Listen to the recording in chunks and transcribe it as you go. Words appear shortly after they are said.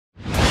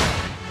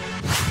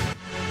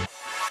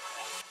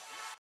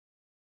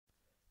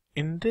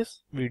In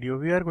this video,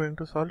 we are going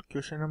to solve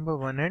question number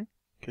 1 and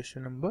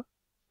question number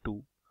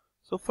 2.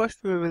 So first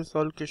we will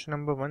solve question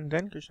number 1,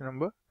 then question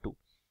number 2.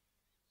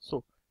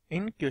 So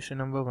in question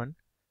number 1,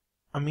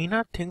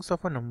 Amina thinks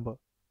of a number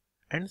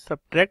and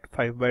subtract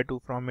 5 by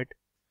 2 from it.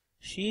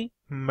 She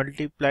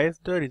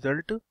multiplies the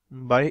result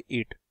by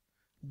 8.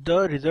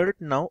 The result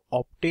now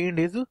obtained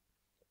is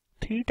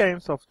 3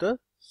 times of the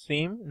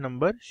same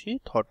number she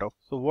thought of.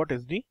 So what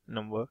is the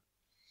number?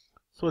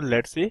 So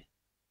let's say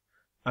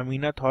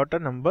Amina thought a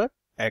number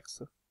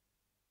x.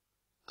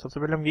 सबसे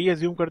पहले हम यही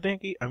assume करते हैं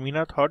कि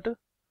Amina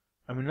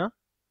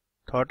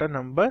thought a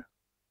number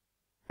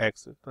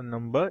x, तो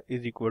number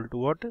is equal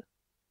to what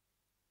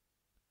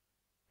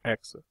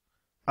x.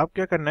 अब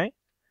क्या करना है,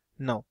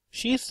 now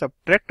she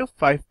subtract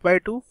 5 by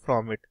 2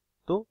 from it.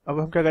 तो अब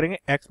हम क्या करेंगे,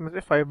 x में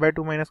से 5 by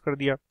 2 माइनस कर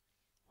दिया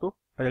तो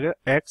आ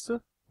जाएगा x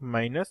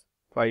माइनस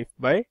 5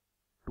 by 2.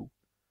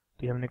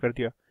 तो ये हमने कर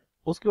दिया.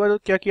 उसके बाद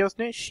क्या किया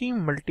उसने, she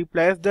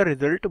multiplies the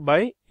result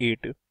by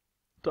 8.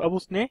 तो अब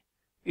उसने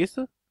इस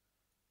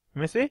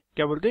में से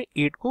क्या बोलते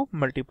हैं 8 को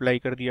मल्टीप्लाई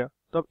कर दिया.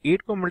 तो अब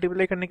 8 को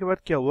मल्टीप्लाई करने के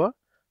बाद क्या हुआ,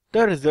 the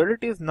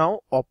result is now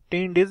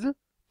obtained is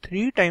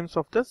 3 times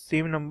of the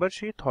same number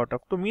she thought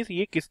of. तो मीन्स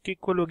ये किसके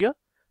इक्वल हो गया,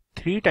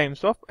 3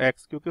 टाइम्स ऑफ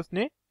x, क्योंकि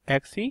उसने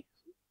x ही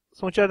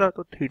सोचा था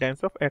तो 3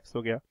 टाइम्स ऑफ x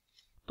हो गया.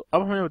 तो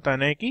अब हमें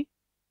बताना है कि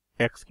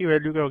x की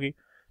वैल्यू क्या होगी.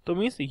 तो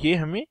मीन्स ये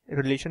हमें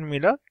रिलेशन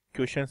मिला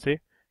क्वेश्चन से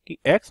कि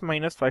x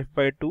minus 5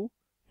 by 2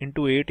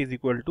 into 8 is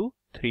equal to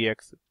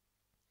 3x.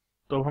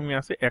 तो अब हम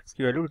यहाँ से x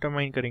की वैल्यू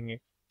डिटरमाइन करेंगे.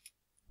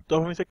 तो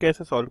हम इसे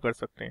कैसे सॉल्व कर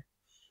सकते हैं.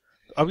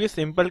 तो अब ये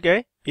सिंपल क्या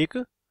है, एक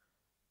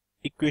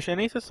इक्वेशन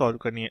है, इसे सॉल्व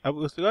करनी है. अब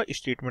उसका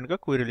स्टेटमेंट का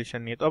कोई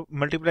रिलेशन नहीं है, तो अब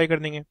मल्टीप्लाई कर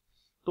देंगे.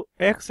 तो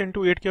x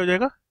इंटू 8 क्या हो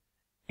जाएगा,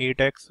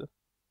 8x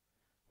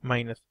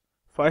माइनस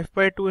 5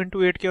 बाई 2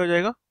 इंटू 8 क्या हो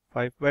जाएगा,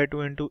 5 by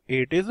 2 into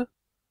 8 is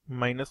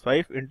minus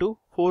 5 into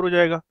 4 हो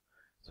जाएगा.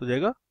 तो हो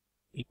जाएगा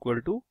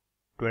इक्वल टू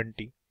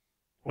 20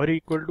 और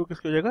इक्वल टू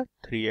किसके हो जाएगा,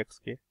 3x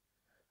के.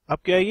 अब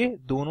क्या है, ये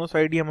दोनों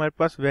साइड ही हमारे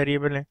पास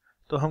वेरिएबल हैं.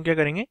 तो हम क्या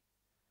करेंगे,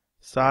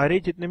 सारे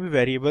जितने भी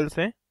वेरिएबल्स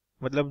हैं,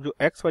 मतलब जो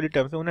x वाली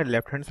टर्म्स है उन्हें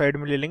लेफ्ट हैंड साइड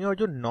में ले लेंगे और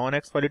जो नॉन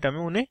x वाली टर्म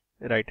है उन्हें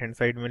राइट हैंड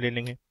साइड में ले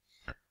लेंगे.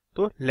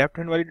 तो लेफ्ट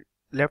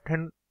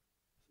हैंड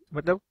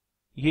मतलब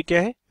ये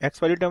क्या है,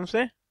 x वाली टर्म्स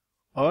है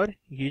और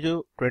ये जो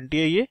 20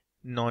 है ये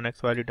नॉन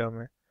x वाली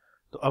टर्म है.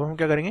 तो अब हम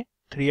क्या करेंगे,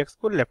 3x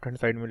को लेफ्ट हैंड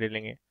साइड में ले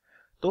लेंगे.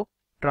 तो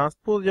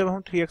ट्रांसपोज जब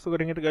हम 3x को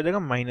करेंगे तो क्या हो जाएगा,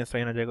 माइनस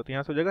साइन आ जाएगा. तो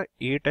यहाँ से हो जाएगा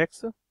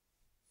 8x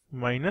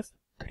माइनस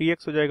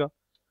 3x हो जाएगा.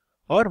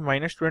 और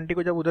माइनस 20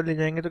 को जब उधर ले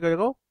जाएंगे तो क्या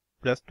होगा,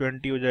 प्लस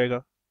 20 हो जाएगा,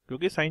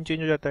 क्योंकि साइन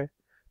चेंज हो जाता है.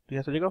 तो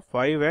यहाँ से हो जाएगा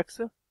 5x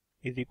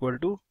इज इक्वल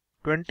टू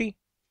 20.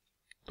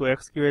 तो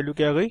x की वैल्यू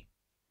क्या आ गई,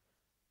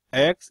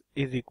 x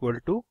इज इक्वल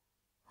टू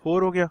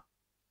 4 हो गया.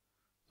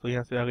 तो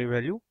यहाँ से आ गई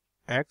value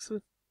x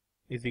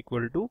is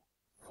equal to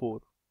 4,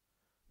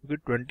 क्योंकि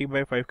 20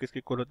 बाई 5 किसके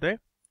इक्वल होता है,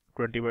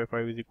 20 by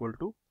 5 is equal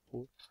to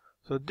 4.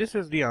 So this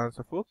is the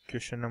answer for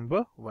question number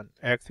 1.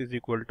 X is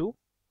equal to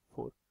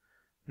 4.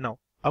 Now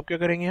अब क्या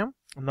करेंगे हम,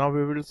 now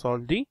we will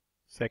solve the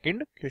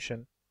second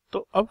question. तो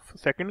अब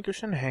सेकंड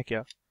क्वेश्चन है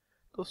क्या,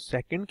 तो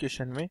सेकंड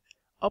क्वेश्चन में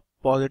a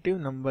positive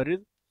number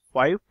is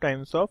 5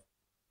 times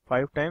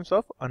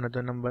of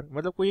another number.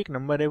 मतलब कोई एक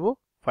नंबर है वो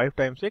 5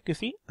 टाइम्स है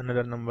किसी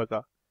अनदर नंबर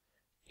का.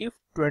 If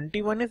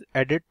 21 is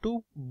added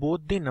to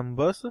both the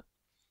numbers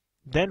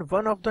then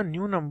one of the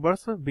new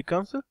numbers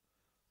becomes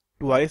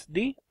twice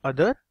the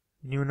other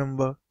new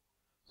number.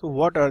 So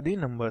what are the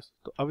numbers.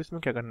 तो अब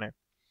इसमें क्या करना है,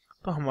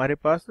 तो हमारे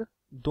पास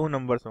दो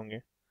नंबर्स होंगे.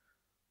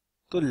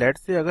 तो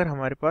लेट्स से अगर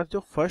हमारे पास जो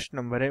फर्स्ट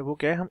नंबर है वो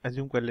क्या है, हम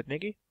एज्यूम कर लेते हैं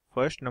कि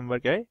फर्स्ट नंबर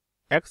क्या है,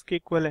 x के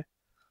इक्वल है.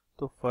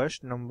 तो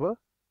first number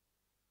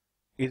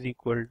is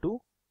equal to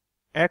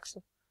x.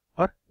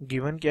 और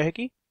गिवन क्या है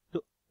कि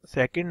जो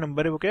सेकंड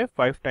नंबर है वो क्या है,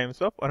 5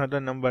 टाइम्स ऑफ अनदर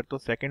नंबर. तो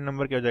सेकंड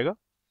नंबर क्या हो जाएगा,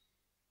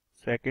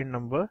 second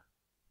number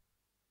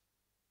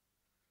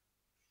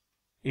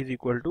is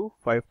equal to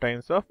 5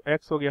 times of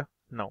x हो गया.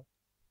 नाउ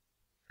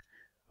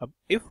अब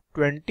if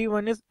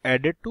 21 is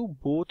added to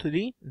both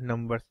the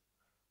numbers,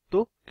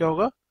 तो क्या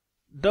होगा,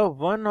 the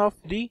one of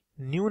the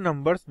new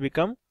numbers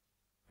become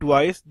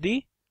twice the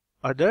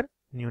other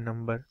new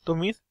number. तो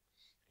मीन्स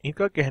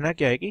इनका कहना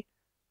क्या है कि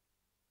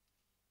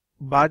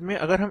बाद में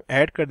अगर हम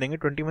ऐड कर देंगे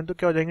 21 तो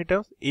क्या हो जाएंगे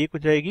टर्म्स, एक हो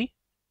जाएगी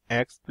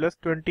x प्लस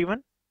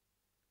 21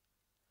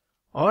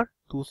 और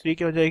दूसरी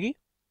क्या हो जाएगी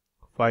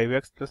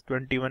 5x प्लस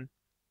 21.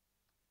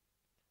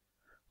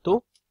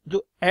 तो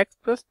जो x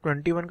प्लस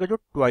 21 का जो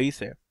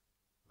ट्वाइस है,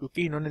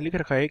 क्योंकि इन्होंने लिख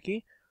रखा है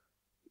कि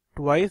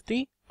twice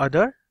the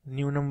other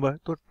new number,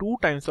 तो 2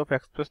 टाइम्स ऑफ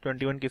x प्लस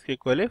 21 किसके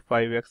इक्वल है,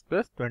 5x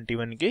प्लस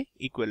 21 के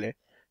इक्वल है.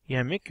 ये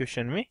हमें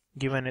क्वेश्चन में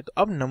गिवन है. तो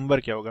अब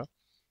नंबर क्या होगा,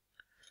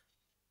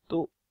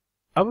 तो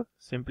अब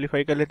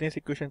सिंप्लीफाई कर लेते हैं इस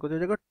इक्वेशन को. तो हो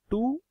जाएगा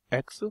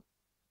 2x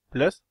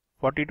प्लस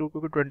 42,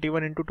 क्योंकि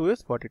 21 इंटू 2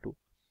 इज 42.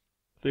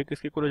 तो ये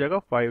किसके इक्वल हो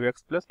जाएगा,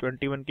 5x प्लस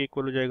 21 के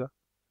इक्वल हो जाएगा.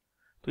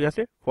 तो यहाँ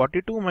से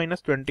 42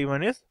 माइनस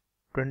 21 इज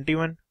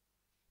 21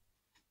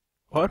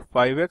 और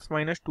 5x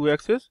minus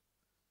 2x is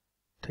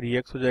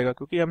 3x हो जाएगा.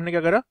 क्योंकि हमने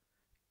क्या करा,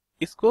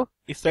 इसको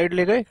इस साइड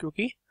ले गए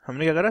क्योंकि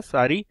हमने क्या करा,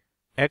 सारी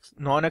एक्स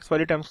नॉन एक्स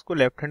वाली टर्म्स को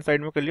लेफ्ट हैंड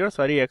साइड में कर लिया और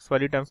सारी एक्स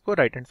वाली टर्म्स को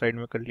राइट हैंड साइड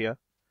में कर लिया।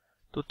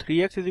 तो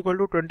 3x इज इक्वल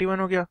टू 21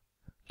 हो गया।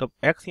 तो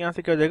x यहाँ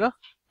से क्या हो जाएगा,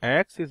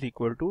 x इज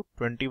इक्वल टू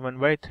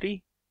 21/3।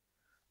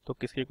 तो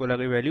किसके इक्वल आ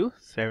गई वैल्यू,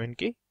 7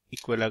 के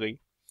इक्वल आ गई।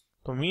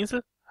 तो मीन्स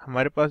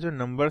हमारे पास जो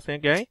नंबर्स हैं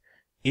क्या है,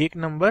 एक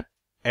नंबर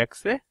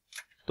x है,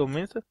 तो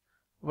मीन्स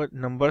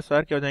नंबर्स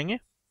आर क्या हो जाएंगे,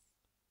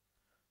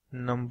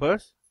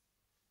 numbers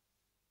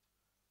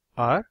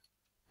are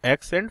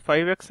x and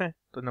 5x हैं,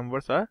 तो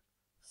numbers are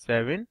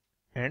 7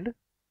 and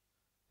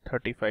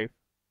 35।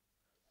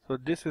 So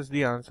this is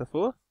the answer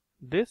for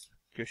this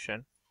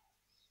question.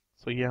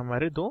 So ये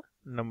हमारे दो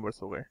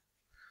numbers हो गए.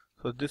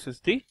 So this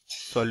is the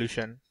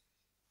solution.